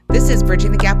is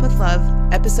Bridging the Gap with Love,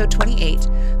 episode 28,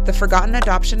 The Forgotten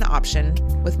Adoption Option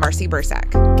with Marcy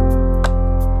Bursac.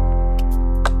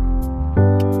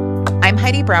 I'm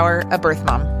Heidi Brower, a birth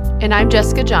mom. And I'm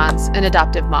Jessica Johns, an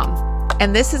adoptive mom.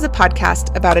 And this is a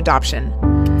podcast about adoption.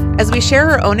 As we share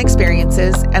our own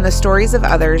experiences and the stories of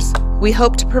others, we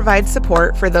hope to provide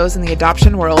support for those in the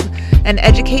adoption world and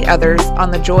educate others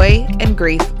on the joy and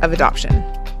grief of adoption.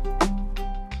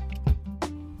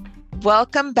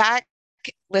 Welcome back,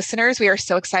 listeners. We are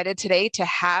so excited today to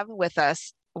have with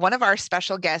us one of our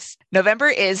special guests. November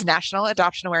is National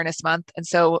Adoption Awareness Month, and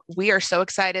so we are so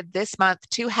excited this month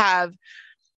to have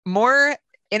more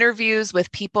interviews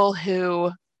with people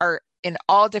who are in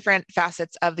all different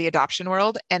facets of the adoption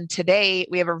world. And today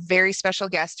we have a very special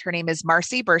guest. Her name is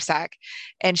Marcy Bursac,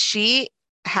 and she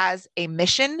has a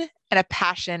mission and a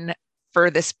passion for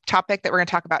this topic that we're going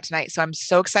to talk about tonight. So I'm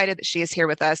so excited that she is here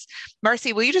with us.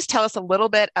 Marcy, will you just tell us a little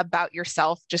bit about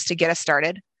yourself just to get us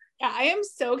started? Yeah, I am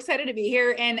so excited to be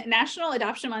here. And National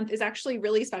Adoption Month is actually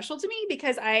really special to me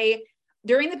because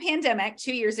during the pandemic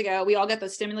 2 years ago, we all got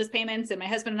those stimulus payments and my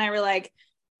husband and I were like,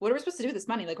 what are we supposed to do with this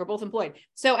money? Like, we're both employed.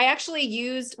 So I actually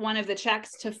used one of the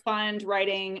checks to fund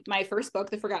writing my first book,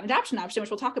 The Forgotten Adoption Option,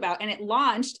 which we'll talk about. And it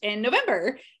launched in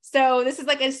November. So this is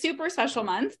like a super special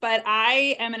month, but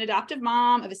I am an adoptive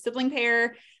mom of a sibling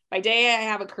pair. By day, I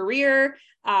have a career.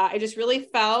 I just really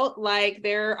felt like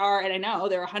there are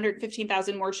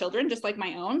 115,000 more children just like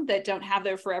my own that don't have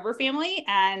their forever family,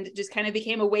 and just kind of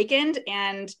became awakened.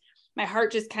 And my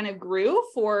heart just kind of grew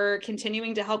for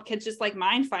continuing to help kids just like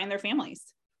mine find their families.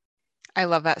 I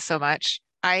love that so much.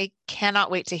 I cannot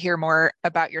wait to hear more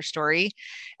about your story.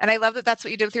 And I love that that's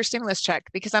what you did with your stimulus check,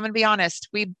 because I'm going to be honest,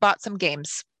 we bought some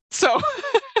games. So,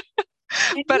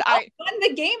 but I won the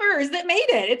gamers that made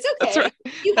it. It's okay. That's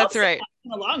right. That's right.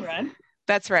 In the long run.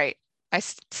 That's right. I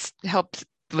helped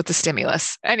with the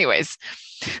stimulus. Anyways,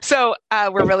 so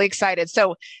we're really excited.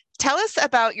 So tell us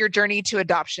about your journey to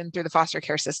adoption through the foster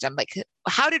care system. Like,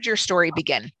 how did your story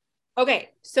begin? Okay.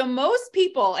 So most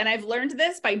people, and I've learned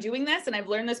this by doing this, and I've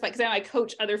learned this because I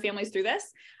coach other families through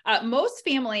this. Most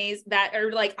families that are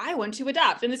like, I want to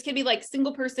adopt, and this can be like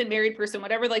single person, married person,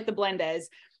 whatever like the blend is.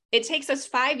 It takes us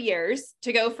 5 years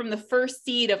to go from the first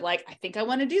seed of like, I think I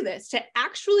want to do this, to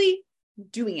actually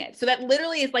doing it. So that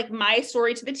literally is like my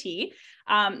story to the T.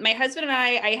 My husband and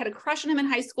I had a crush on him in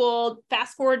high school.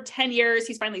 Fast forward 10 years,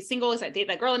 he's finally single. He's not dating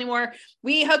that girl anymore.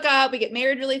 We hook up, we get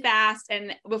married really fast.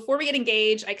 And before we get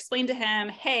engaged, I explained to him,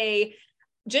 hey,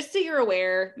 just so you're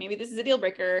aware, maybe this is a deal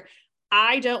breaker,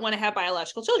 I don't want to have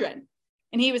biological children.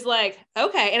 And he was like,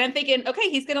 okay. And I'm thinking, okay,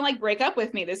 he's going to like break up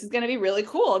with me. This is going to be really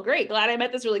cool. Great. Glad I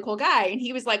met this really cool guy. And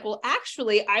he was like, well,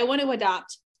 actually, I want to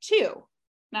adopt too.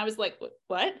 And I was like,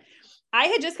 what? I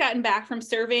had just gotten back from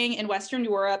serving in Western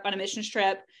Europe on a missions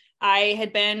trip. I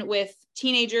had been with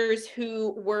teenagers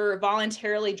who were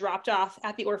voluntarily dropped off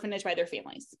at the orphanage by their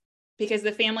families because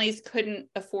the families couldn't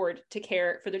afford to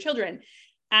care for their children.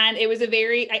 And it was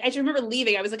I just remember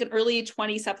leaving. I was like an early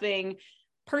 20-something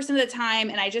person at the time.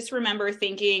 And I just remember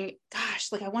thinking, gosh,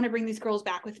 like I want to bring these girls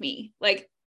back with me. Like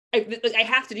I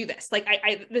have to do this. Like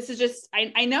this is just,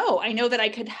 I know that I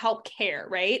could help care.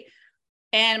 Right.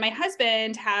 And my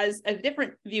husband has a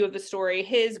different view of the story.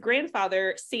 His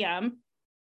grandfather, Sam,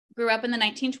 grew up in the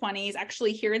 1920s,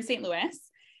 actually here in St. Louis.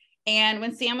 And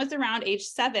when Sam was around age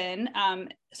 7,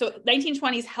 so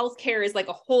 1920s healthcare is like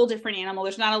a whole different animal.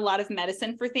 There's not a lot of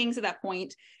medicine for things at that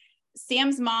point.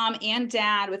 Sam's mom and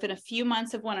dad, within a few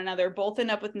months of one another, both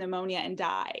end up with pneumonia and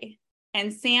die.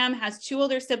 And Sam has 2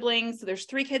 older siblings. So there's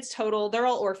 3 kids total. They're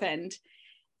all orphaned.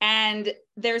 And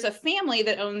there's a family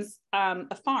that owns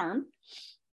a farm.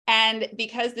 And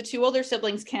because the 2 older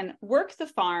siblings can work the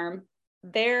farm,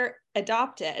 they're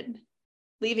adopted,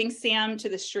 leaving Sam to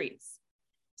the streets.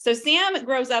 So Sam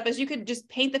grows up, as you could just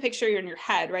paint the picture in your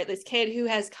head, right? This kid who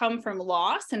has come from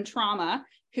loss and trauma,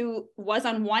 who was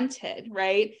unwanted,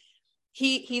 right?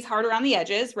 He's hard around the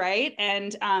edges, right?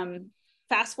 And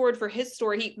fast forward for his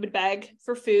story, he would beg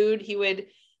for food. He would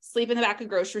sleep in the back of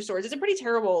grocery stores. It's a pretty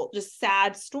terrible, just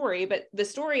sad story. But the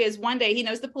story is one day he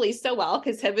knows the police so well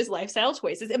because of his lifestyle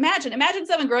choices. Imagine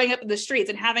someone growing up in the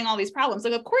streets and having all these problems.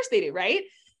 Like, of course they do, right?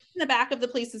 In the back of the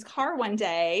police's car one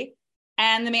day.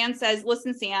 And the man says,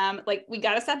 listen, Sam, like, we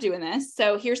got to stop doing this.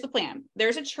 So here's the plan.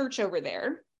 There's a church over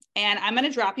there, and I'm going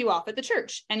to drop you off at the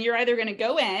church. And you're either going to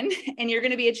go in and you're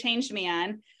going to be a changed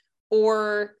man,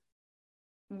 or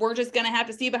we're just going to have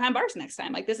to see you behind bars next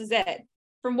time. Like, this is it.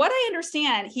 From what I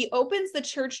understand, he opens the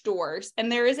church doors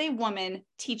and there is a woman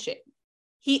teaching.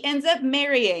 He ends up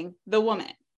marrying the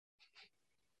woman.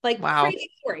 Like, wow. Crazy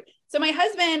story. So my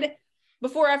husband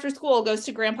before after school goes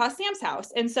to Grandpa Sam's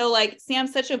house. And so like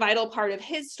Sam's such a vital part of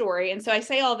his story. And so I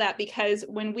say all that because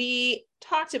when we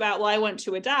talked about, well, I want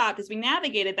to adopt, as we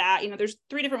navigated that, there's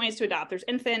 3 different ways to adopt. There's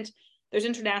infant, there's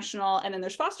international, and then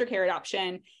there's foster care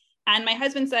adoption. And my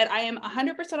husband said, I am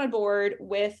 100% on board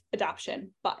with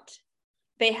adoption, but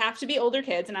they have to be older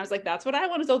kids. And I was like, that's what I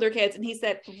want is older kids. And he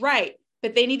said, right,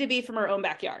 but they need to be from our own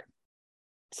backyard.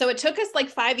 So it took us like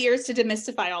 5 years to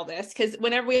demystify all this. Cause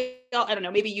whenever I don't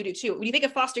know, maybe you do too. When you think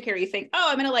of foster care, you think, oh,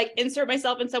 I'm going to like insert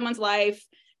myself in someone's life.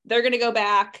 They're going to go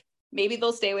back. Maybe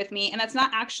they'll stay with me. And that's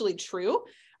not actually true.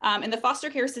 In the foster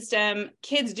care system,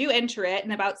 kids do enter it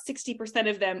and about 60%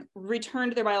 of them return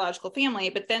to their biological family.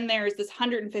 But then there's this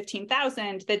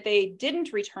 115,000 that they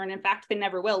didn't return. In fact, they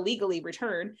never will legally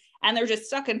return. And they're just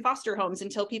stuck in foster homes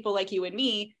until people like you and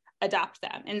me adopt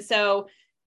them. And so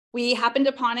we happened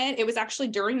upon it. It was actually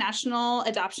during National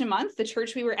Adoption Month. The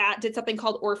church we were at did something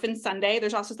called Orphan Sunday.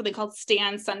 There's also something called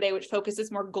Stand Sunday, which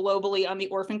focuses more globally on the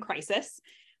orphan crisis.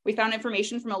 We found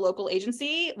information from a local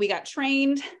agency. We got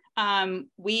trained.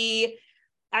 We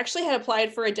actually had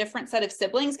applied for a different set of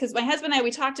siblings because my husband and I,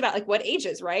 we talked about like what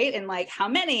ages, right? And like how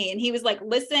many? And he was like,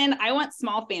 listen, I want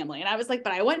small family. And I was like,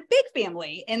 but I want big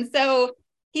family. And so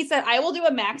he said, I will do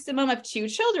a maximum of 2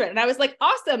 children. And I was like,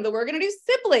 awesome, but we're going to do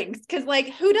siblings. Cause like,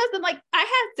 who doesn't like, I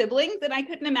had siblings and I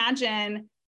couldn't imagine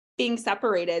being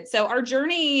separated. So our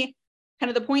journey, kind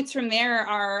of the points from there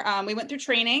are, we went through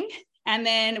training and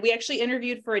then we actually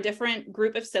interviewed for a different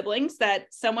group of siblings that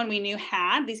someone we knew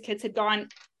had. These kids had gone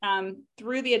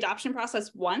through the adoption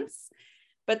process once,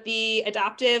 but the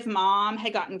adoptive mom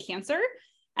had gotten cancer.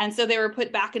 And so they were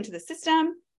put back into the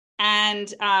system. And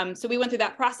so we went through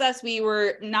that process. We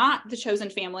were not the chosen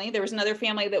family. There was another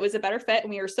family that was a better fit,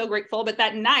 and we were so grateful. But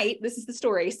that night, this is the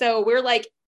story. So we're like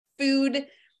food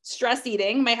stress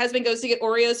eating. My husband goes to get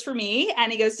Oreos for me,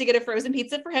 and he goes to get a frozen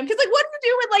pizza for him. Because like, what do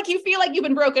you do when like you feel like you've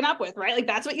been broken up with, right? Like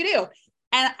that's what you do.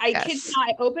 And I kid you not,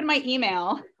 I open my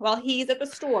email while he's at the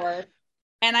store.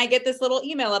 And I get this little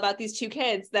email about these 2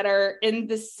 kids that are in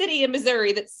the city in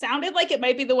Missouri that sounded like it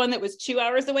might be the one that was 2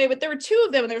 hours away, but there were 2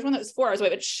 of them and there was one that was 4 hours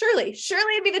away, but surely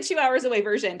it'd be the 2 hours away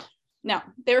version. No,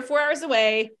 they were 4 hours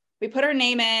away. We put our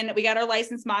name in, we got our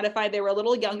license modified. They were a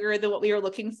little younger than what we were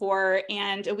looking for.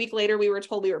 And a week later, we were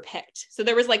told we were picked. So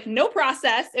there was like no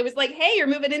process. It was like, hey, you're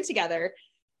moving in together.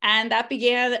 And that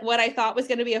began what I thought was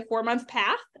going to be a 4-month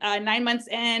path. 9 months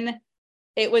in,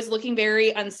 it was looking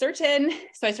very uncertain.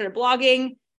 So I started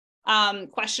blogging,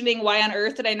 questioning why on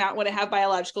earth did I not want to have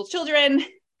biological children.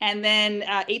 And then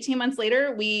 18 months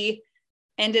later, we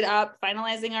ended up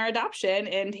finalizing our adoption.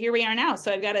 And here we are now.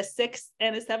 So I've got a 6th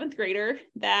and a 7th grader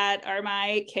that are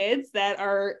my kids that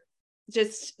are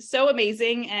just so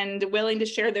amazing and willing to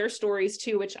share their stories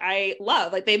too, which I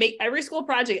love. Like they make every school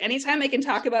project, anytime they can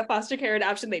talk about foster care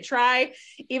adoption, they try,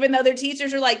 even though their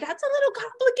teachers are like, that's a little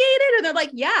complicated. And they're like,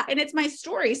 yeah, and it's my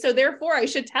story. So therefore I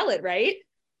should tell it. Right.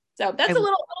 So that's a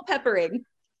little peppering.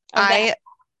 I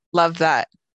love that.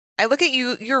 I look at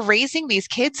you, you're raising these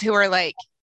kids who are like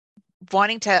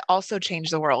wanting to also change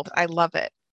the world. I love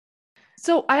it.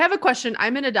 So I have a question.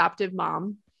 I'm an adoptive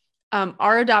mom.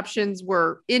 Our adoptions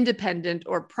were independent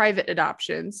or private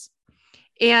adoptions.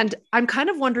 And I'm kind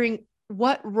of wondering,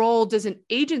 what role does an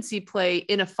agency play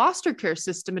in a foster care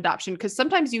system adoption? Because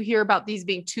sometimes you hear about these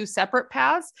being 2 separate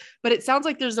paths, but it sounds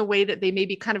like there's a way that they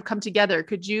maybe kind of come together.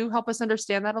 Could you help us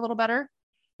understand that a little better?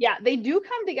 Yeah, they do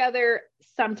come together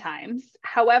sometimes.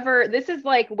 However, this is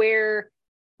like where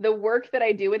the work that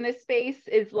I do in this space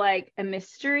is like a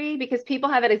mystery because people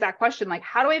have that exact question. Like,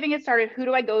 how do I even get started? Who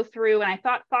do I go through? And I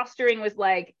thought fostering was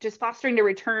like just fostering to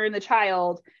return the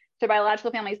child to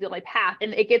biological family is the only path.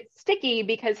 And it gets sticky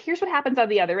because here's what happens on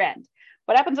the other end.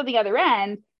 What happens on the other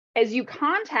end is you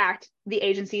contact the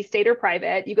agency, state or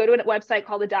private. You go to a website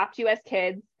called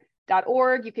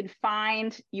adoptuskids.org. You can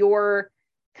find your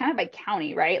kind of by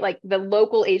county, right? Like the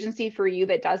local agency for you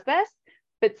that does this.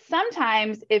 But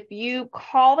sometimes if you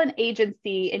call an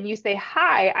agency and you say,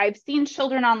 hi, I've seen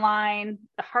children online,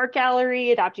 the Heart Gallery,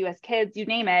 Adopt US Kids, you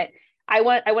name it, I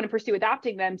want to pursue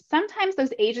adopting them. Sometimes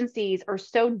those agencies are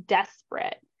so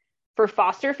desperate for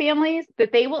foster families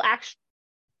that they will actually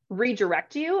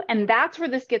redirect you. And that's where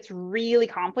this gets really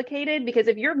complicated, because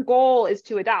if your goal is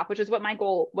to adopt, which is what my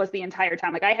goal was the entire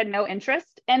time, like I had no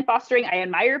interest in fostering. I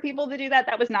admire people to do that.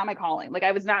 That was not my calling. Like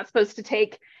I was not supposed to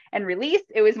take and release.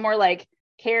 It was more like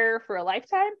care for a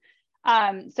lifetime.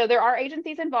 So there are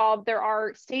agencies involved. There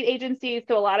are state agencies.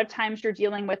 So a lot of times you're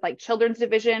dealing with like children's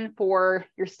division for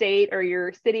your state or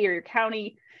your city or your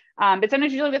county. But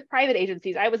sometimes usually with private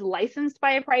agencies. I was licensed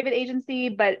by a private agency,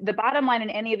 but the bottom line in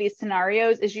any of these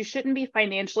scenarios is you shouldn't be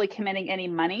financially committing any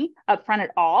money upfront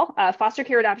at all. Foster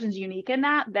care adoption is unique in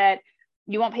that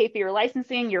you won't pay for your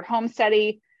licensing, your home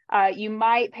study. You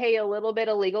might pay a little bit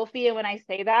of legal fee. And when I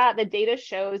say that, the data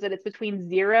shows that it's between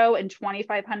 $0 and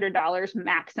 $2,500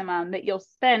 maximum that you'll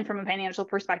spend from a financial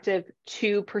perspective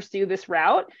to pursue this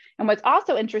route. And what's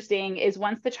also interesting is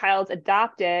once the child's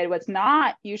adopted, what's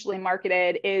not usually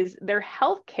marketed is their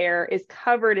health care is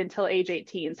covered until age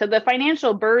 18. So the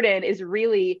financial burden is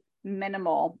really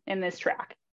minimal in this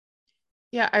track.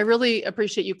 Yeah, I really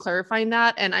appreciate you clarifying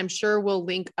that. And I'm sure we'll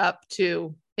link up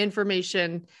to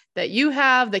information that you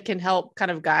have that can help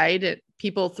kind of guide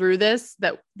people through this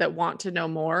that want to know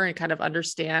more and kind of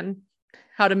understand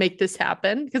how to make this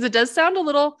happen, because it does sound a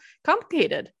little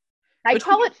complicated. I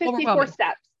call it 54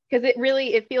 steps because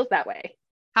it feels that way.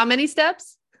 How many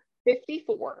steps?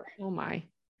 54. Oh my.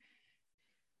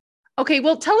 Okay,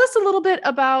 well, tell us a little bit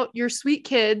about your sweet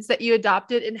kids that you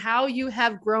adopted and how you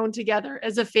have grown together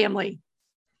as a family.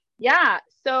 Yeah.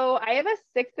 So I have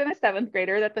a 6th and a 7th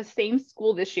grader at the same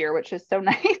school this year, which is so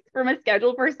nice from a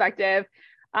schedule perspective.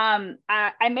 I'm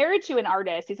married to an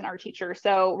artist. He's an art teacher.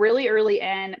 So really early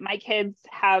in, my kids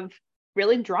have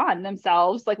really drawn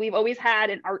themselves. Like we've always had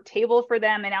an art table for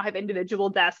them. They now have individual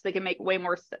desks. They can make way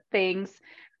more things.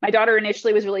 My daughter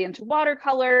initially was really into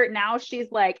watercolor. Now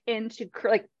she's like into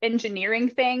like engineering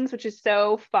things, which is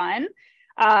so fun.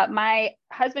 My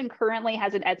husband currently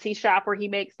has an Etsy shop where he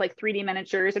makes like 3D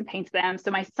miniatures and paints them. So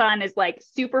my son is like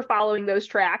super following those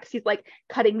tracks. He's like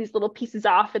cutting these little pieces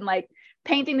off and like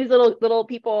painting these little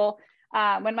people.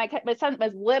 When my son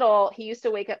was little, he used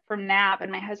to wake up from nap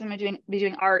and my husband would be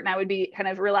doing art and I would be kind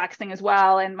of relaxing as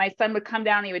well. And my son would come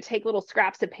down and he would take little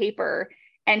scraps of paper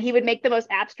and he would make the most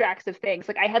abstracts of things.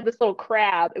 Like I had this little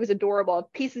crab. It was adorable.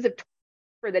 Pieces of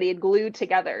paper that he had glued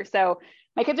together. So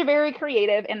my kids are very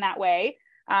creative in that way.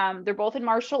 They're both in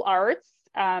martial arts.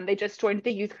 They just joined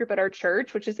the youth group at our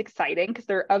church, which is exciting because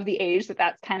they're of the age that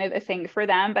that's kind of a thing for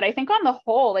them. But I think on the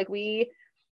whole, like we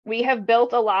have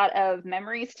built a lot of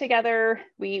memories together.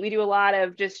 We do a lot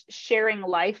of just sharing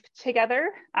life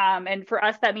together. And for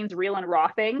us, that means real and raw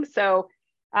things. So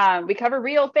we cover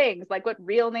real things, like what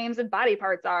real names and body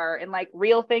parts are and like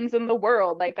real things in the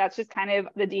world. Like that's just kind of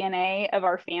the DNA of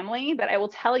our family. But I will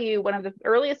tell you, one of the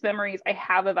earliest memories I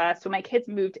have of us when my kids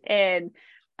moved in,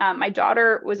 my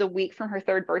daughter was a week from her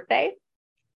 3rd birthday.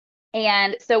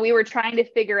 And so we were trying to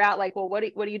figure out like, well, what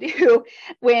do you do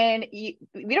when we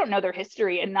don't know their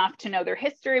history enough to know their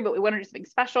history, but we wanted to do something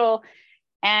special.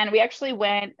 And we actually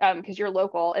went, because you're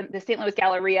local, and the St. Louis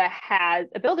Galleria has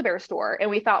a Build-A-Bear store. And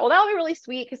we thought, well, that'll be really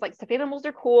sweet because like stuffed animals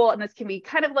are cool. And this can be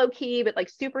kind of low key, but like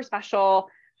super special.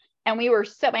 And my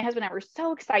husband and I were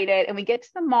so excited. And we get to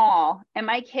the mall and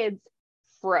my kids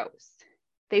froze.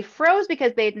 They froze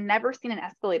because they'd never seen an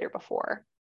escalator before.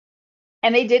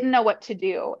 And they didn't know what to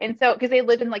do. And so, because they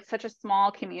lived in like such a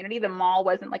small community, the mall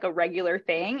wasn't like a regular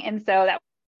thing. And so that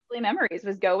memories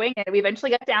was going, and we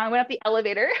eventually got down and went up the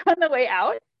elevator on the way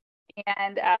out,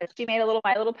 and she made a little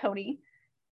My Little Pony,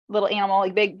 little animal,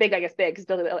 like big I guess big because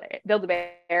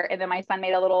Build-A-Bear, and then my son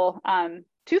made a little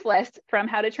Toothless from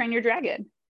How to Train Your Dragon.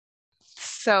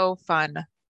 So fun.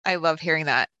 I love hearing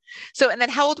that. So, and then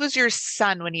how old was your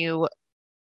son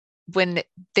when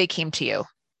they came to you?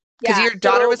 Because your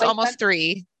daughter was almost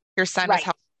 3, your son was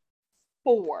how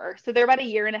 4, so they're about a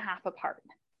year and a half apart.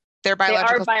 They're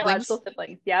biological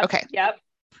siblings. Yep. Okay. Yep.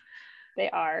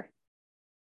 They are.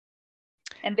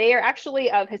 And they are actually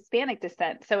of Hispanic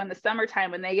descent. So in the summertime,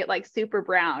 when they get like super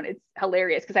brown, it's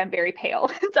hilarious because I'm very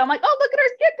pale. So I'm like, oh, look at our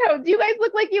skin tones. You guys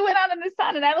look like you went out in the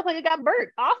sun and I look like I got burnt.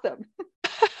 Awesome.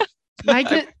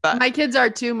 My kids are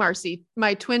too, Marcy.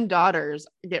 My twin daughters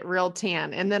get real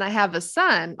tan. And then I have a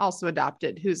son also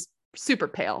adopted who's super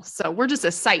pale. So we're just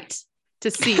a sight to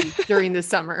see during the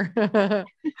summer.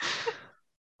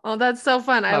 Oh, that's so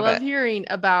fun. I love hearing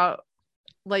about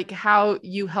like how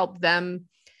you help them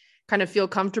kind of feel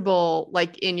comfortable,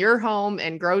 like in your home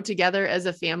and grow together as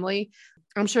a family.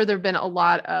 I'm sure there've been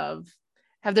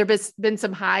have there been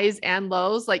some highs and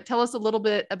lows? Like tell us a little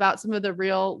bit about some of the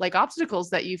real like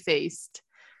obstacles that you faced.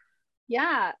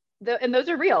 Yeah. And those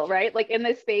are real, right? Like in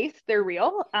this space, they're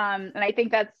real. And I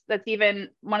think that's even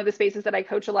one of the spaces that I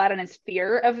coach a lot on is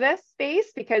fear of this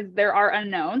space, because there are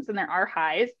unknowns and there are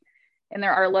highs and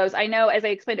there are lows. I know, as I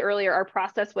explained earlier, our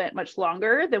process went much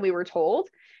longer than we were told.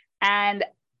 And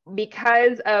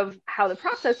because of how the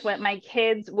process went, my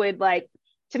kids would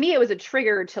to me, it was a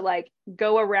trigger to like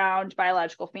go around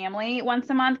biological family once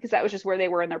a month, because that was just where they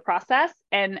were in their process.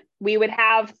 And we would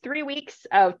have 3 weeks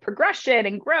of progression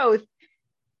and growth.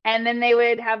 And then they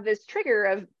would have this trigger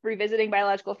of revisiting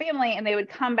biological family, and they would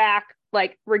come back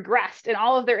like regressed in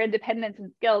all of their independence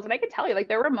and skills. And I could tell you, like,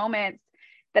 there were moments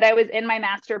that I was in my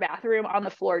master bathroom on the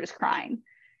floor just crying.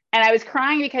 And I was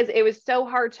crying because it was so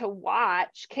hard to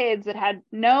watch kids that had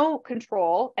no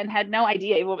control and had no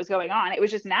idea what was going on. It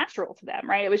was just natural to them,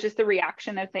 right? It was just the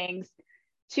reaction of things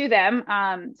to them.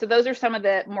 So those are some of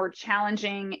the more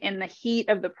challenging in the heat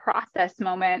of the process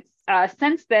moments.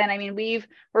 Since then, I mean,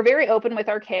 we're very open with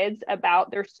our kids about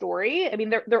their story. I mean,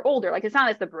 they're older. Like, it's not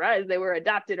as the Perez, they were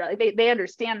adopted, or like they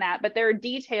understand that, but there are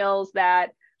details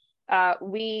that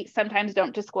we sometimes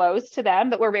don't disclose to them,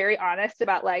 but we're very honest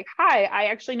about, like, hi, I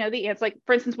actually know the answer. Like,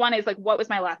 for instance, one is like, what was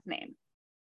my last name?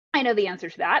 I know the answer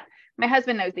to that. My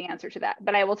husband knows the answer to that,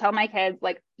 but I will tell my kids,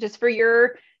 like, just for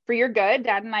your good,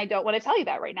 Dad and I don't want to tell you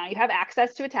that right now. You have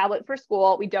access to a tablet for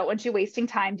school. We don't want you wasting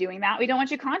time doing that. We don't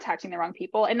want you contacting the wrong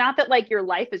people. And not that like your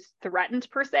life is threatened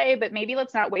per se, but maybe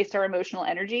let's not waste our emotional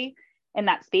energy in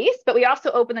that space. But we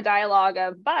also open the dialogue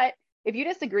of, but if you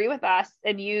disagree with us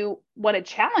and you want to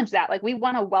challenge that, like, we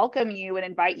want to welcome you and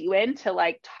invite you into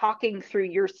like talking through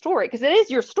your story, because it is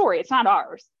your story. It's not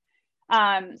ours.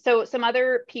 So some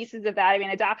other pieces of that, I mean,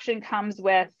 adoption comes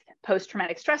with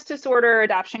post-traumatic stress disorder.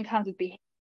 Adoption comes with behavior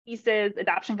pieces.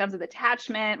 Adoption comes with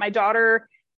attachment. My daughter,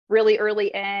 really early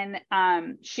in,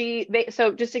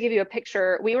 so just to give you a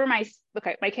picture,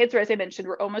 my kids, as I mentioned,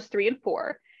 were almost 3 and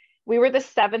 4. We were the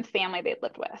 7th family they'd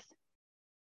lived with.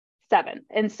 7.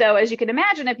 And so as you can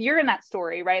imagine, if you're in that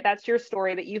story, right, that's your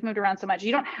story, that you've moved around so much,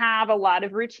 you don't have a lot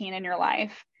of routine in your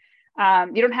life.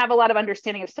 You don't have a lot of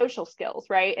understanding of social skills,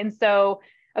 right? And so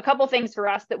a couple things for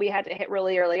us that we had to hit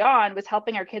really early on was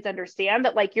helping our kids understand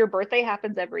that, like, your birthday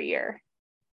happens every year.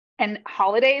 And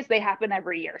holidays, they happen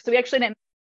every year. So we actually didn't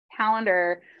make a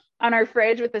calendar on our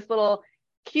fridge with this little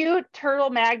cute turtle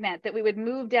magnet that we would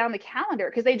move down the calendar,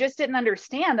 because they just didn't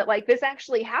understand that, like, this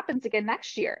actually happens again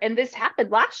next year. And this happened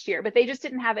last year, but they just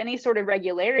didn't have any sort of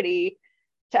regularity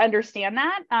to understand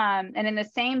that. And in the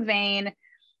same vein,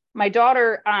 my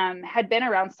daughter had been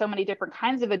around so many different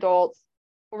kinds of adults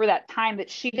over that time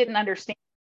that she didn't understand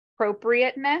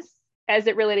appropriateness as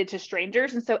it related to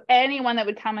strangers. And so anyone that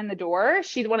would come in the door,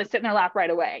 she'd want to sit in their lap right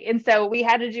away. And so we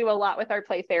had to do a lot with our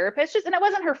play therapist, and it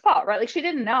wasn't her fault, right? Like, she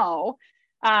didn't know,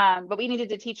 but we needed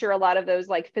to teach her a lot of those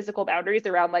like physical boundaries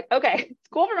around, like, okay, it's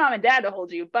cool for mom and dad to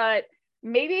hold you, but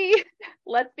maybe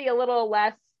let's be a little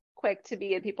less quick to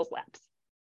be in people's laps.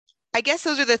 I guess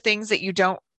those are the things that you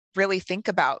don't really think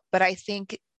about, but I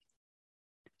think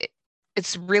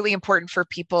it's really important for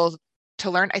people to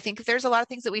learn. I think there's a lot of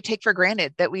things that we take for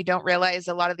granted that we don't realize,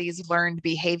 a lot of these learned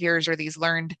behaviors or these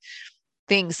learned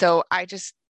things. So I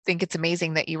just think it's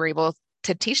amazing that you were able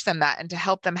to teach them that and to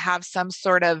help them have some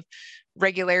sort of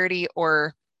regularity,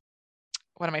 or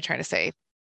what am I trying to say?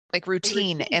 Like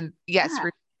routine. And yes, Yeah.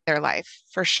 routine in their life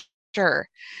for sure.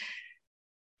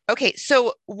 Okay.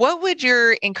 So what would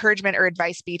your encouragement or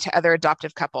advice be to other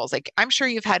adoptive couples? Like, I'm sure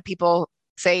you've had people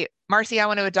say, Marcy, I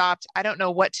want to adopt. I don't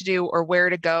know what to do or where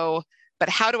to go, but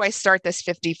how do I start this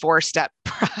 54-step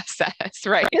process?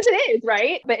 Right. Because it is,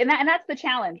 right? But, and that's the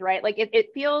challenge, right? Like, it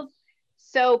feels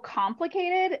so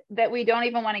complicated that we don't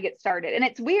even want to get started. And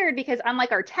it's weird because,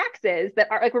 unlike our taxes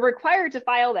that are like, we're required to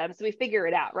file them, so we figure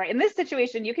it out, right? In this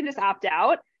situation, you can just opt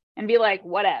out and be like,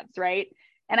 whatevs, right?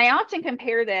 And I often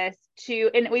compare this to,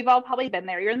 and we've all probably been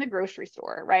there, you're in the grocery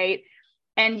store, right?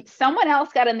 And someone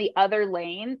else got in the other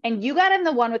lane and you got in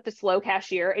the one with the slow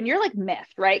cashier, and you're like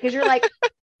miffed, right? Because you're like,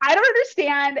 I don't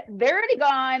understand. They're already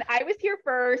gone. I was here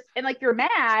first. And like, you're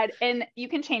mad, and you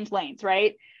can change lanes,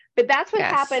 right? But that's what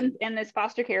happens in this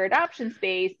foster care adoption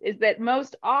space, is that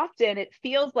most often it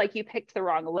feels like you picked the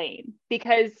wrong lane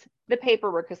because the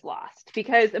paperwork is lost,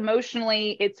 because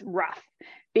emotionally it's rough,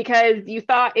 because you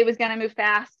thought it was going to move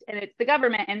fast and it's the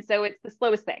government. And so it's the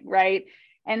slowest thing, right?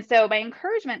 And so my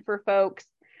encouragement for folks,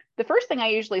 the first thing I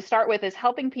usually start with is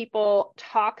helping people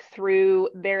talk through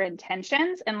their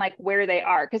intentions and like where they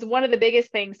are. Because one of the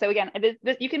biggest things, so again,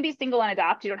 you can be single and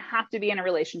adopt, you don't have to be in a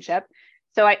relationship.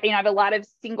 So I have a lot of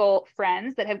single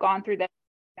friends that have gone through this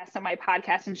on my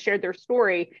podcast and shared their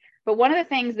story. But one of the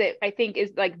things that I think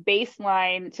is like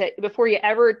baseline to, before you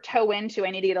ever toe into,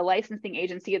 I need to get a licensing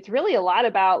agency, it's really a lot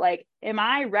about like, am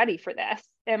I ready for this?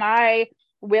 Am I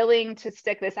willing to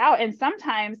stick this out? And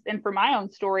sometimes, and for my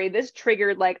own story, this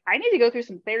triggered like, I need to go through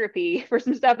some therapy for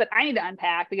some stuff that I need to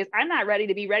unpack because I'm not ready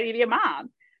to be a mom,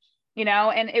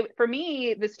 and for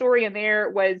me, the story in there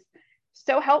was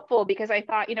so helpful because I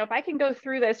thought, if I can go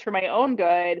through this for my own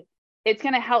good, it's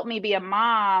going to help me be a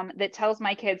mom that tells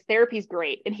my kids therapy's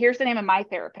great. And here's the name of my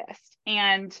therapist.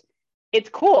 And it's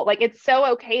cool. Like, it's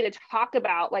so okay to talk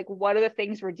about like, what are the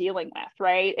things we're dealing with.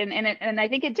 Right. And I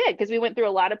think it did, because we went through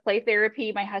a lot of play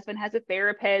therapy. My husband has a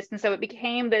therapist. And so it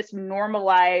became this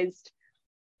normalized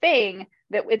thing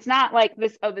that it's not like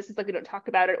this, oh, this is like, we don't talk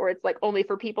about it, or it's like only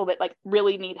for people that like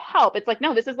really need help. It's like,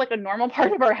 no, this is like a normal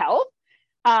part of our health.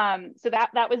 So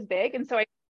that was big. And so I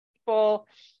people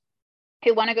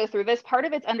who want to go through this, part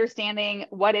of it's understanding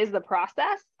what is the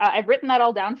process. I've written that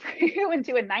all down for you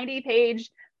into a 90-page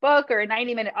book or a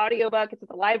 90-minute audiobook. It's at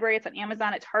the library, it's on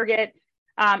Amazon, at Target.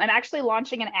 I'm actually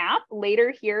launching an app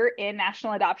later here in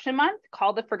National Adoption Month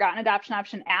called the Forgotten Adoption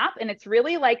Option app. And it's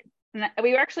really like,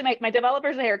 we actually make, my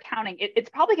developers are counting, it's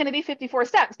probably going to be 54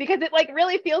 steps, because it like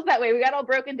really feels that way. We got all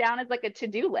broken down as like a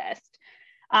to-do list.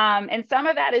 And some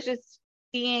of that is just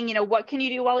seeing, you know, what can you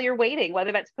do while you're waiting,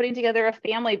 whether that's putting together a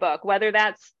family book, whether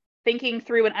that's thinking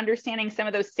through and understanding some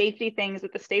of those safety things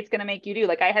that the state's going to make you do.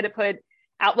 Like, I had to put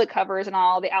outlet covers on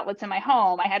all the outlets in my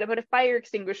home. I had to put a fire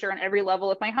extinguisher on every level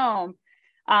of my home.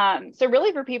 So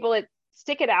really for people, it's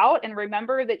stick it out and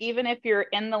remember that even if you're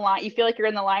in the line, you feel like you're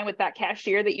in the line with that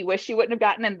cashier that you wish you wouldn't have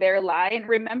gotten in their line,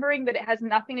 remembering that it has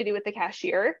nothing to do with the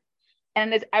cashier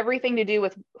and it's everything to do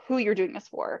with who you're doing this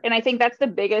for. And I think that's the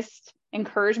biggest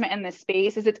encouragement in this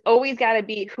space, is it's always got to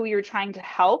be who you're trying to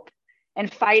help,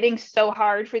 and fighting so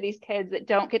hard for these kids that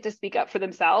don't get to speak up for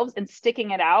themselves and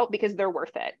sticking it out because they're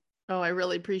worth it. Oh, I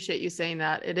really appreciate you saying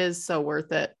that. It is so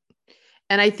worth it.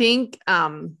 And I think,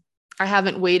 I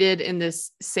haven't waited in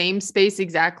this same space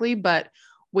exactly, but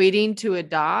waiting to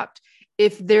adopt,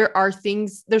 if there are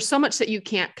things, there's so much that you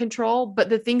can't control, but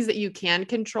the things that you can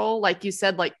control, like you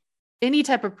said, like any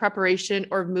type of preparation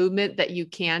or movement that you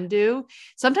can do,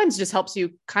 sometimes just helps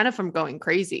you kind of from going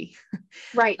crazy,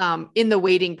 right? In the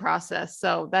waiting process.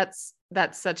 So that's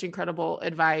such incredible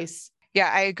advice.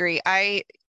 Yeah, I agree. I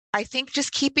think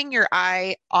just keeping your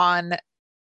eye on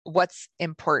what's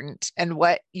important and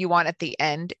what you want at the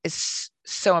end is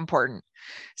so important.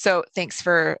 So thanks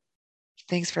for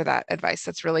that advice.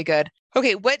 That's really good.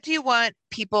 Okay. What do you want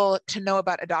people to know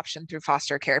about adoption through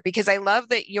foster care? Because I love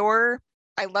the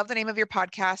name of your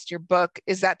podcast, your book.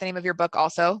 Is that the name of your book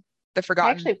also? The Forgotten?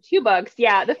 I actually have two books.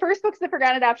 Yeah. The first book's The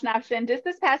Forgotten Adoption Option. Just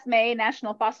this past May,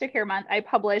 National Foster Care Month, I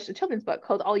published a children's book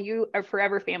called All You Are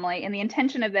Forever Family. And the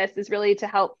intention of this is really to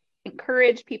help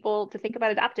encourage people to think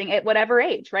about adopting at whatever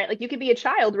age, right? Like, you could be a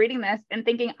child reading this and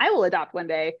thinking, I will adopt one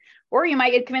day. Or you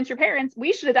might convince your parents,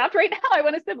 we should adopt right now. I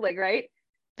want a sibling, right?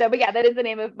 So, but yeah, that is the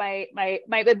name of my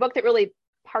book that really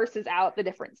parses out the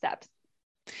different steps.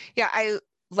 Yeah, I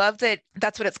love that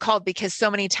that's what it's called, because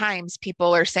so many times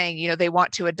people are saying, you know, they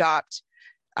want to adopt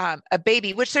a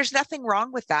baby, which there's nothing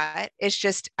wrong with that. It's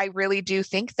just, I really do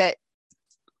think that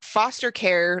foster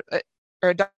care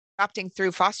or adopting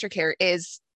through foster care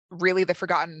is really the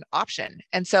forgotten option.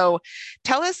 And so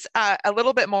tell us a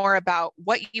little bit more about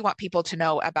what you want people to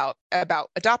know about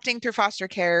adopting through foster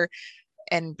care.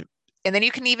 And then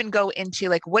you can even go into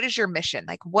like, what is your mission?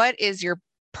 Like, what is your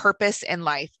purpose in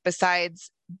life besides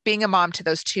being a mom to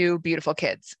those two beautiful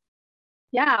kids?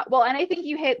 Yeah, well, and I think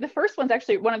you hit the first one's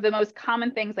actually one of the most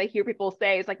common things I hear people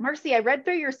say is like, Marcy, I read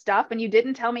through your stuff and you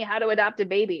didn't tell me how to adopt a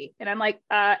baby. And I'm like,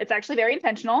 it's actually very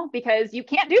intentional, because you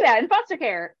can't do that in foster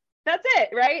care. That's it,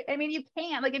 right? I mean, you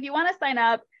can't, like, if you want to sign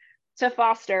up to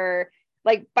foster,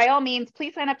 like, by all means,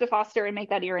 please sign up to foster and make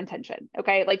that your intention.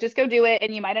 Okay. Like, just go do it.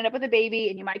 And you might end up with a baby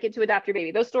and you might get to adopt your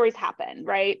baby. Those stories happen,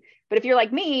 right? But if you're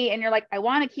like me and you're like, I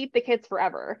want to keep the kids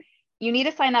forever, you need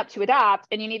to sign up to adopt,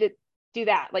 and you need to do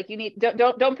that. Like, you need,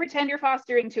 don't pretend you're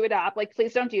fostering to adopt. Like,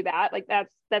 please don't do that. Like,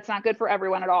 that's not good for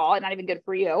everyone at all, and not even good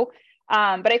for you.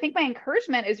 But I think my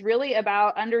encouragement is really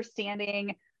about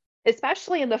understanding,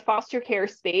 especially in the foster care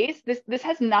space, this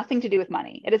has nothing to do with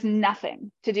money. It has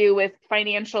nothing to do with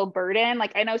financial burden.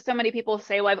 Like, I know so many people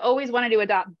say, well, I've always wanted to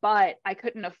adopt, but I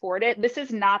couldn't afford it. This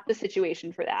is not the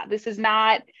situation for that. This is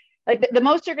not like the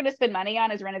most you're going to spend money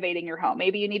on is renovating your home.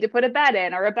 Maybe you need to put a bed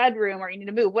in or a bedroom, or you need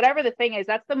to move, whatever the thing is.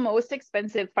 That's the most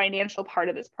expensive financial part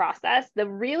of this process. The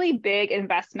really big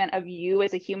investment of you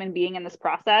as a human being in this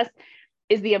process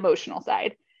is the emotional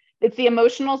side. It's the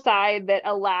emotional side that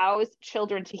allows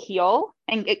children to heal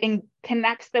and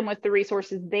connects them with the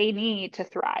resources they need to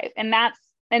thrive. And not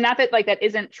that like that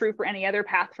isn't true for any other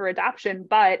path for adoption,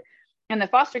 but in the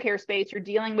foster care space, you're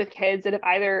dealing with kids that have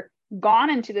either gone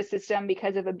into the system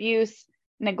because of abuse,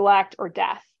 neglect, or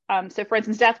death. So for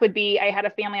instance, death would be, I had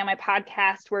a family on my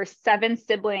podcast where 7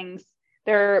 siblings,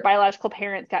 their biological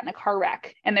parents got in a car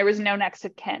wreck and there was no next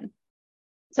of kin.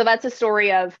 So that's a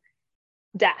story of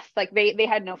death. Like they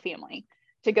had no family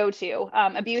to go to.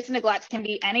 Abuse and neglect can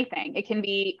be anything. It can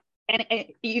be and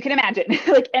you can imagine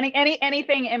like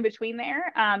anything in between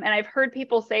there. And I've heard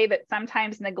people say that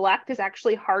sometimes neglect is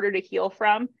actually harder to heal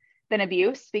from than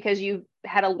abuse because you've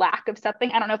had a lack of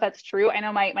something. I don't know if that's true. I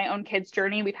know my own kids'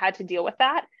 journey, we've had to deal with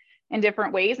that in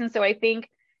different ways. And so I think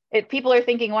if people are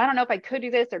thinking, well, I don't know if I could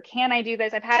do this or can I do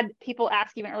this? I've had people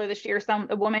ask even earlier this year,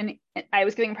 a woman, I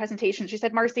was giving a presentation. She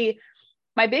said, Marcy,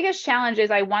 my biggest challenge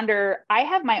is I wonder, I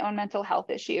have my own mental health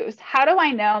issues. How do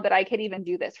I know that I could even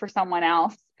do this for someone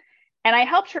else? And I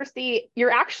helped her see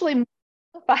you're actually more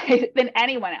qualified than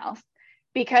anyone else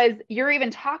because you're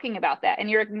even talking about that and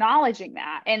you're acknowledging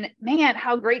that. And man,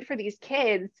 how great for these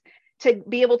kids to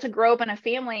be able to grow up in a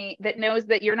family that knows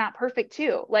that you're not perfect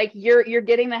too. Like you're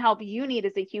getting the help you need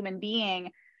as a human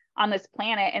being on this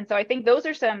planet. And so I think those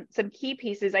are some key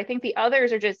pieces. I think the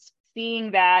others are just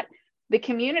seeing that the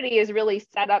community is really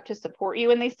set up to support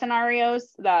you in these scenarios.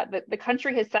 The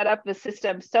country has set up the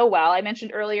system so well. I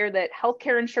mentioned earlier that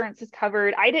healthcare insurance is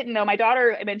covered. I didn't know, my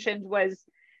daughter I mentioned was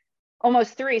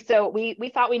almost 3. So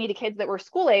we thought we needed kids that were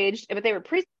school aged, but they were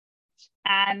preschool.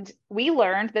 And we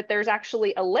learned that there's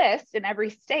actually a list in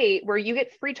every state where you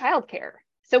get free childcare.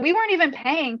 So we weren't even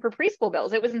paying for preschool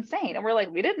bills. It was insane. And we're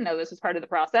like, we didn't know this was part of the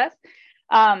process.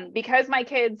 Because my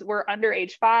kids were under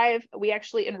age 5, we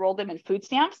actually enrolled them in food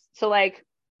stamps. So like,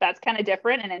 that's kind of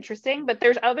different and interesting, but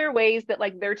there's other ways that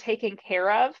like they're taken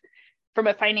care of from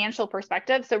a financial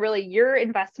perspective. So really your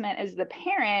investment as the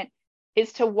parent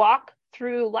is to walk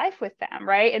through life with them,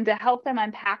 right? And to help them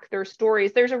unpack their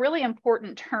stories. There's a really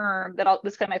important term that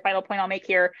this is kind of my final point I'll make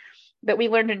here that we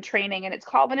learned in training, and it's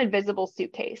called an invisible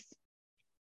suitcase.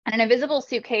 And an invisible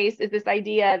suitcase is this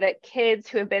idea that kids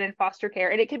who have been in foster care,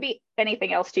 and it could be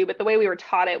anything else too, but the way we were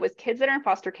taught it was kids that are in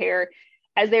foster care,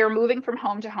 as they were moving from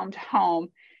home to home to home,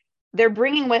 they're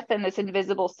bringing with them this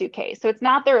invisible suitcase. So it's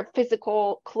not their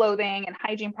physical clothing and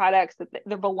hygiene products,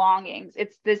 their belongings.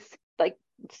 It's this like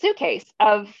suitcase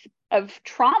of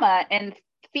trauma and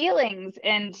feelings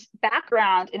and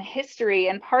background and history.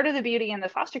 And part of the beauty in the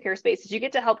foster care space is you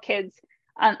get to help kids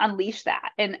unleash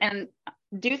that and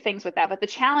do things with that. But the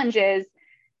challenge is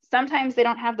sometimes they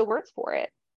don't have the words for it.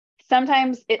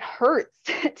 Sometimes it hurts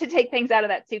to take things out of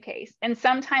that suitcase. And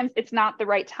sometimes it's not the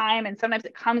right time. And sometimes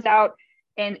it comes out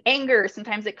in anger.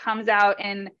 Sometimes it comes out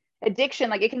in addiction.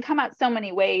 Like it can come out so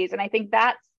many ways. And I think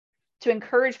that's to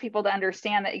encourage people to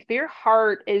understand that if your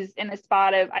heart is in a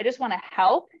spot of, I just want to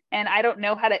help, and I don't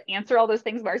know how to answer all those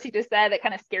things Marcy just said, that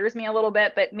kind of scares me a little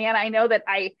bit, but man, I know that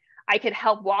I could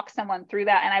help walk someone through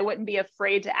that. And I wouldn't be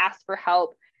afraid to ask for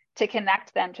help to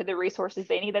connect them to the resources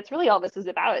they need. That's really all this is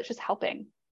about. It's just helping.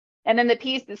 And then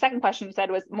the second question you said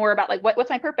was more about like, what's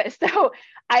my purpose? So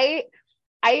I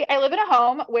live in a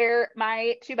home where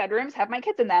my 2 bedrooms have my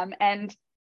kids in them. And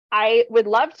I would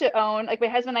love to own, like my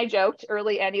husband and I joked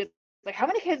early, and he was like, how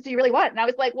many kids do you really want? And I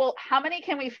was like, well, how many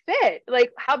can we fit?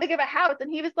 Like, how big of a house?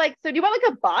 And he was like, so do you want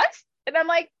like a bus? And I'm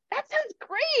like, that sounds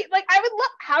great. Like, I would love,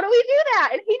 how do we do that?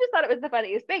 And he just thought it was the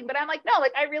funniest thing. But I'm like, no,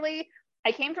 like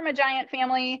I came from a giant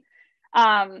family.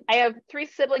 I have 3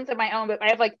 siblings of my own, but I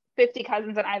have like 50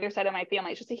 cousins on either side of my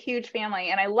family. It's just a huge family.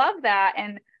 And I love that.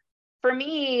 And for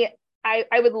me,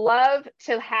 I would love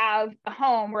to have a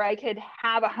home where I could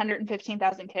have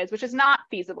 115,000 kids, which is not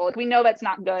feasible. Like, we know that's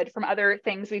not good from other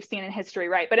things we've seen in history,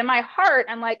 right? But in my heart,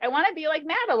 I'm like, I want to be like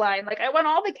Madeline. Like, I want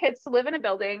all the kids to live in a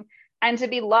building and to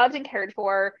be loved and cared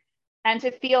for and to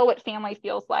feel what family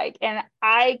feels like. And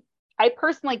I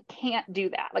personally can't do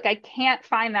that. Like, I can't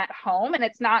find that home, and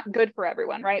it's not good for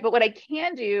everyone, right? But what I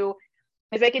can do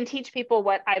is I can teach people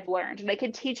what I've learned, and I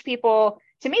can teach people,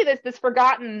 to me, this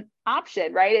forgotten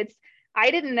option, right? I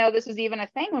didn't know this was even a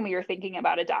thing when we were thinking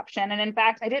about adoption. And in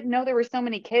fact, I didn't know there were so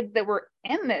many kids that were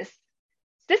in this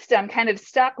system kind of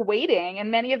stuck waiting, and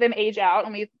many of them age out.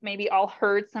 And we've maybe all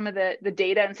heard some of the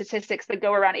data and statistics that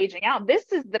go around aging out.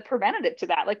 This is the preventative to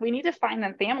that. Like, we need to find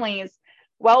them families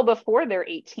well before they're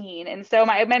 18. And so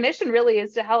my mission really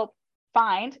is to help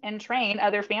find and train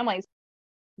other families.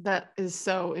 That is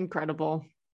so incredible.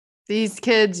 These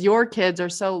kids, your kids, are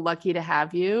so lucky to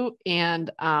have you. And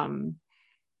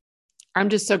I'm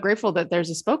just so grateful that there's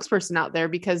a spokesperson out there,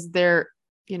 because they're,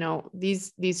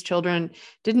 these children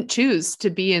didn't choose to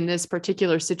be in this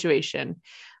particular situation.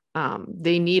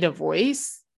 They need a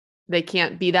voice. They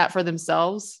can't be that for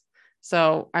themselves.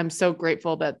 So I'm so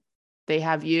grateful that they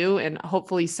have you, and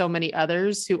hopefully so many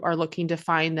others who are looking to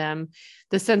find them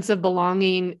the sense of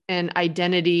belonging and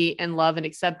identity and love and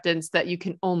acceptance that you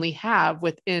can only have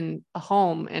within a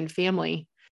home and family.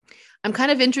 I'm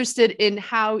kind of interested in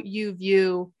how you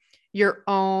view your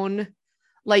own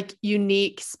like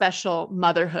unique, special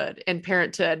motherhood and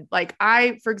parenthood. Like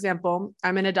for example,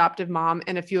 I'm an adoptive mom,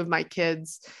 and a few of my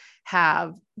kids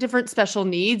have different special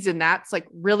needs. And that's like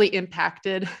really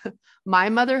impacted my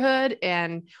motherhood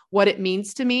and what it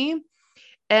means to me.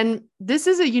 And this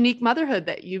is a unique motherhood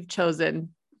that you've chosen.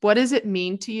 What does it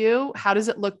mean to you? How does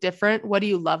it look different? What do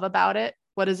you love about it?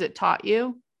 What has it taught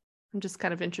you? I'm just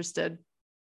kind of interested.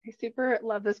 I super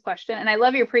love this question. And I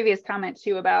love your previous comment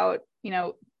too about,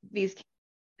 these kids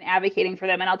and advocating for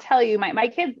them. And I'll tell you, my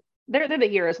kids, they're the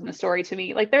heroes in the story to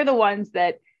me. Like they're the ones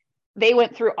that they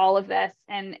went through all of this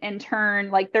and in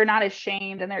turn, like they're not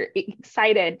ashamed and they're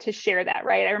excited to share that.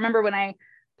 Right. I remember when I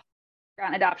got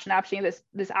an adoption option,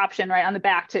 this option right on the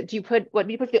back do you put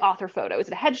the author photo? Is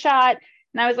it a headshot?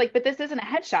 And I was like, but this isn't a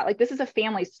headshot. Like this is a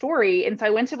family story. And so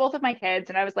I went to both of my kids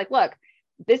and I was like, look,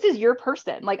 this is your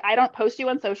person. Like I don't post you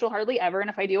on social hardly ever. And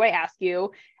if I do, I ask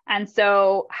you. And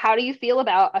so how do you feel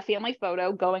about a family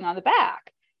photo going on the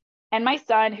back? And my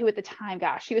son, who at the time,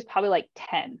 gosh, he was probably like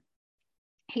 10.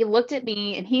 He looked at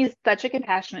me and he's such a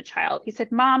compassionate child. He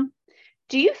said, Mom,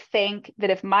 do you think that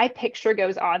if my picture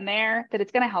goes on there, that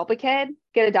it's going to help a kid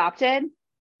get adopted?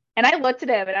 And I looked at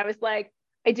him and I was like,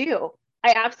 I do.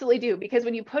 I absolutely do. Because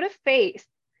when you put a face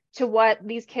to what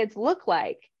these kids look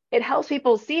like, it helps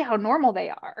people see how normal they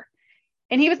are.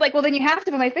 And he was like, well, then you have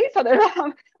to put my face on there.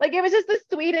 Like, it was just the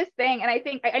sweetest thing. And I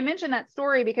think I mentioned that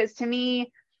story because to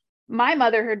me, my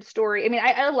motherhood story, I mean,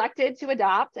 I elected to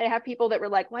adopt. I have people that were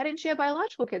like, why didn't you have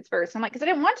biological kids first? I'm like, because I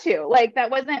didn't want to. Like, that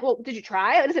wasn't, well, did you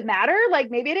try? Does it matter? Like,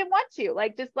 maybe I didn't want to.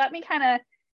 Like, just let me kind of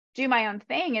do my own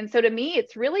thing. And so to me,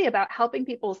 it's really about helping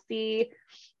people see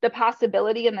the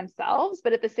possibility in themselves,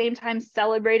 but at the same time,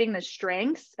 celebrating the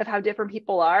strengths of how different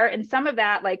people are. And some of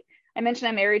that, like I mentioned,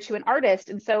 I'm married to an artist.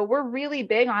 And so we're really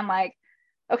big on like,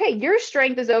 okay, your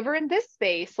strength is over in this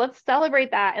space. Let's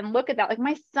celebrate that and look at that. Like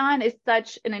my son is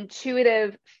such an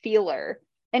intuitive feeler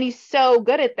and he's so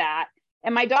good at that.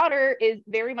 And my daughter is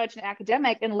very much an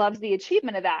academic and loves the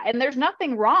achievement of that. And there's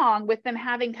nothing wrong with them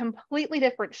having completely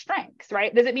different strengths,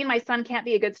 right? Does it mean my son can't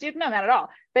be a good student? No, not at all.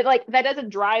 But like that doesn't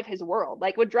drive his world.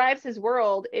 Like what drives his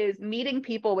world is meeting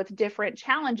people with different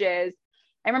challenges.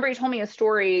 I remember he told me a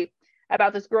story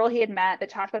about this girl he had met that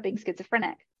talked about being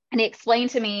schizophrenic. And he explained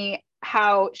to me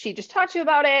how she just talked to you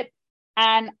about it.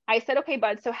 And I said, okay,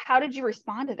 bud, so how did you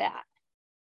respond to that?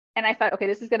 And I thought, okay,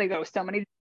 this is going to go so many,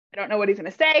 I don't know what he's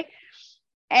going to say.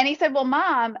 And he said, well,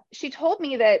 Mom, she told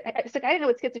me that, it's like, I didn't know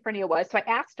what schizophrenia was. So I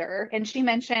asked her and she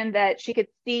mentioned that she could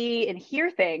see and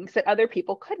hear things that other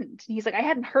people couldn't. And he's like, I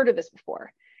hadn't heard of this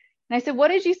before. And I said, what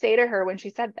did you say to her when she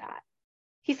said that?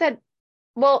 He said,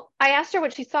 well, I asked her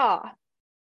what she saw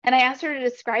and I asked her to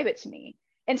describe it to me.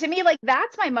 And to me, like,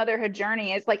 that's my motherhood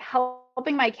journey, is like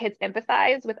helping my kids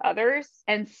empathize with others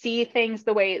and see things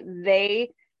the way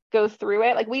they go through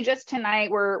it. Like we just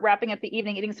tonight, we're wrapping up the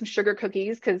evening eating some sugar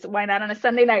cookies because why not on a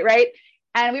Sunday night, right?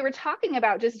 And we were talking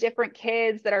about just different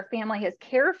kids that our family has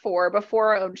cared for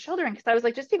before our own children. Because I was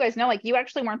like, just so you guys know, like you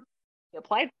actually weren't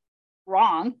applied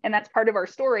wrong. And that's part of our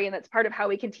story. And that's part of how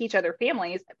we can teach other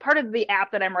families. Part of the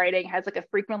app that I'm writing has like a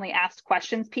frequently asked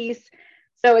questions piece.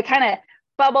 So it kind of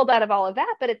bubbled out of all of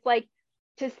that. But it's like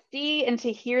to see and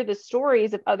to hear the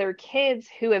stories of other kids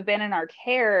who have been in our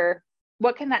care.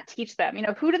 What can that teach them? You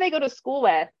know, who do they go to school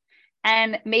with?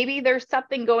 And maybe there's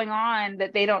something going on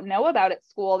that they don't know about at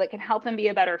school that can help them be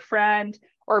a better friend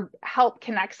or help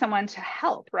connect someone to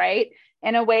help, right?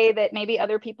 In a way that maybe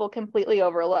other people completely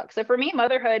overlook. So for me,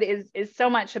 motherhood is so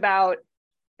much about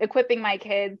equipping my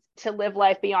kids to live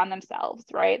life beyond themselves,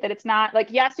 right? That it's not like,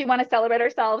 yes, we want to celebrate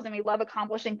ourselves and we love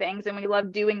accomplishing things and we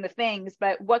love doing the things,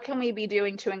 but what can we be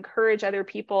doing to encourage other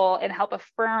people and help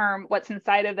affirm what's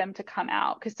inside of them to come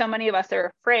out? Because so many of us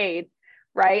are afraid,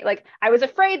 right? Like I was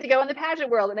afraid to go in the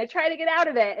pageant world and I try to get out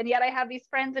of it. And yet I have these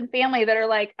friends and family that are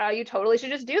like, you totally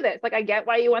should just do this. Like, I get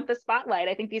why you want the spotlight.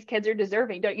 I think these kids are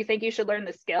deserving. Don't you think you should learn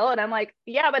the skill? And I'm like,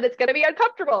 yeah, but it's going to be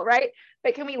uncomfortable, right?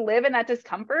 But can we live in that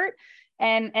discomfort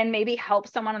and maybe help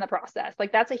someone in the process?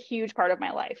 Like that's a huge part of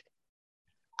my life.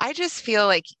 I just feel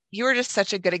like you were just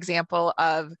such a good example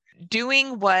of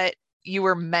doing what you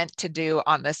were meant to do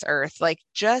on this earth, like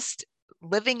just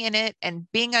living in it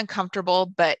and being uncomfortable,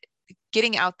 but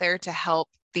getting out there to help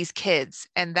these kids.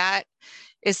 And that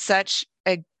is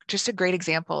just a great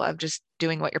example of just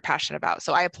doing what you're passionate about.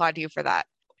 So I applaud you for that.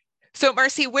 So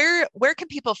Marcy, where can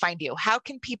people find you? How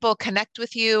can people connect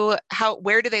with you?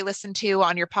 Where do they listen to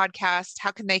on your podcast?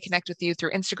 How can they connect with you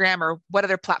through Instagram, or what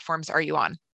other platforms are you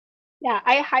on? Yeah,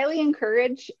 I highly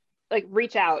encourage, like,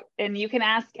 reach out and you can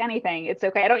ask anything. It's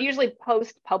okay. I don't usually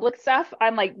post public stuff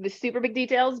on like the super big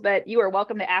details, but you are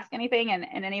welcome to ask anything in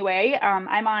any way.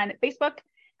 I'm on Facebook,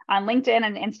 on LinkedIn,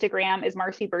 and Instagram is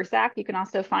Marcy Bursac. You can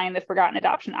also find the Forgotten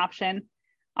Adoption option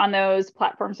on those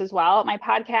platforms as well. My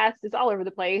podcast is all over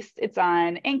the place. It's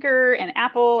on Anchor and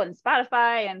Apple and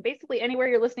Spotify, and basically anywhere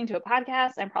you're listening to a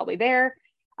podcast, I'm probably there.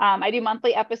 I do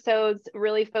monthly episodes,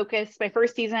 really focused. My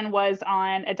first season was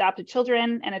on adopted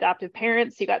children and adoptive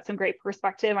parents. You got some great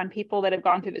perspective on people that have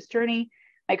gone through this journey.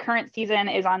 My current season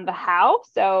is on the how.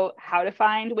 So how to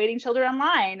find waiting children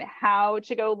online, how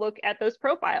to go look at those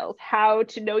profiles, how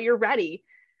to know you're ready,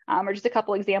 or just a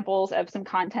couple examples of some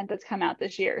content that's come out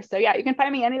this year. So yeah, you can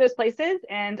find me any of those places,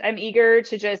 and I'm eager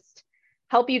to just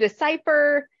help you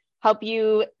decipher, help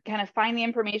you kind of find the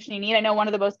information you need. I know one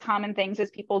of the most common things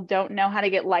is people don't know how to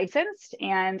get licensed,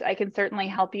 and I can certainly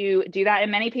help you do that.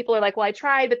 And many people are like, well, I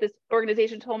tried, but this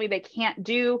organization told me they can't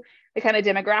do the kind of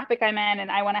demographic I'm in. And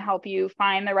I want to help you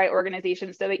find the right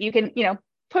organization so that you can,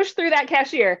 push through that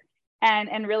cashier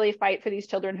and really fight for these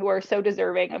children who are so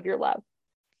deserving of your love.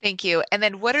 Thank you. And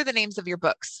then what are the names of your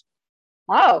books?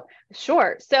 Oh,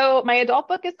 sure. So my adult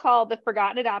book is called The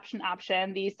Forgotten Adoption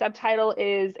Option. The subtitle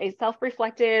is a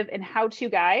self-reflective and how-to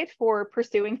guide for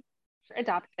pursuing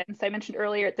adoption. So I mentioned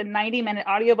earlier, it's a 90-minute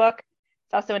audiobook.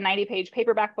 It's also a 90-page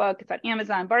paperback book. It's on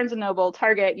Amazon, Barnes & Noble,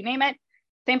 Target, you name it.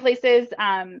 Same places.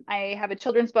 I have a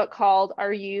children's book called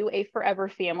Are You a Forever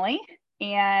Family?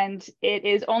 And it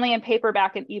is only in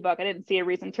paperback and ebook. I didn't see a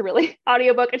reason to really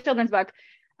audiobook a children's book.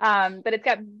 But it's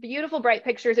got beautiful, bright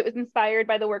pictures. It was inspired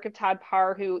by the work of Todd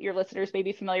Parr, who your listeners may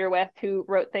be familiar with, who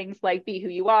wrote things like Be Who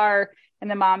You Are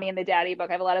and the Mommy and the Daddy book.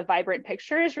 I have a lot of vibrant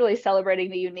pictures, really celebrating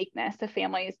the uniqueness of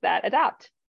families that adopt.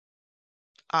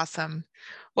 Awesome.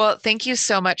 Well, thank you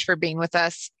so much for being with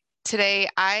us today.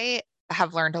 I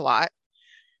have learned a lot.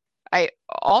 I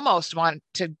almost want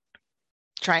to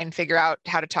try and figure out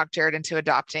how to talk Jared into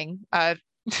adopting.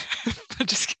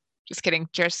 Just kidding,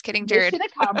 Jared. Mission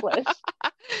accomplished.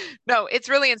 No, it's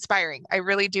really inspiring. I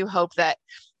really do hope that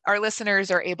our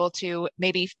listeners are able to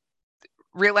maybe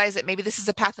realize that maybe this is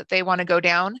a path that they want to go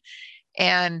down.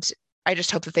 And I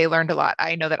just hope that they learned a lot.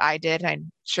 I know that I did.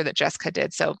 I'm sure that Jessica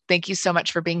did. So thank you so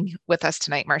much for being with us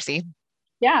tonight, Marcy.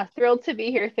 Yeah, thrilled to be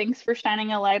here. Thanks for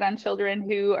shining a light on children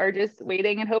who are just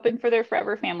waiting and hoping for their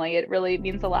forever family. It really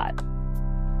means a lot.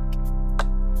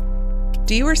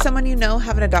 Do you or someone you know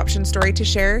have an adoption story to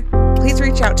share? Please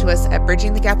reach out to us at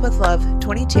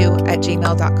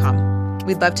bridgingthegapwithlove22@gmail.com.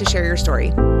 We'd love to share your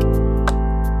story.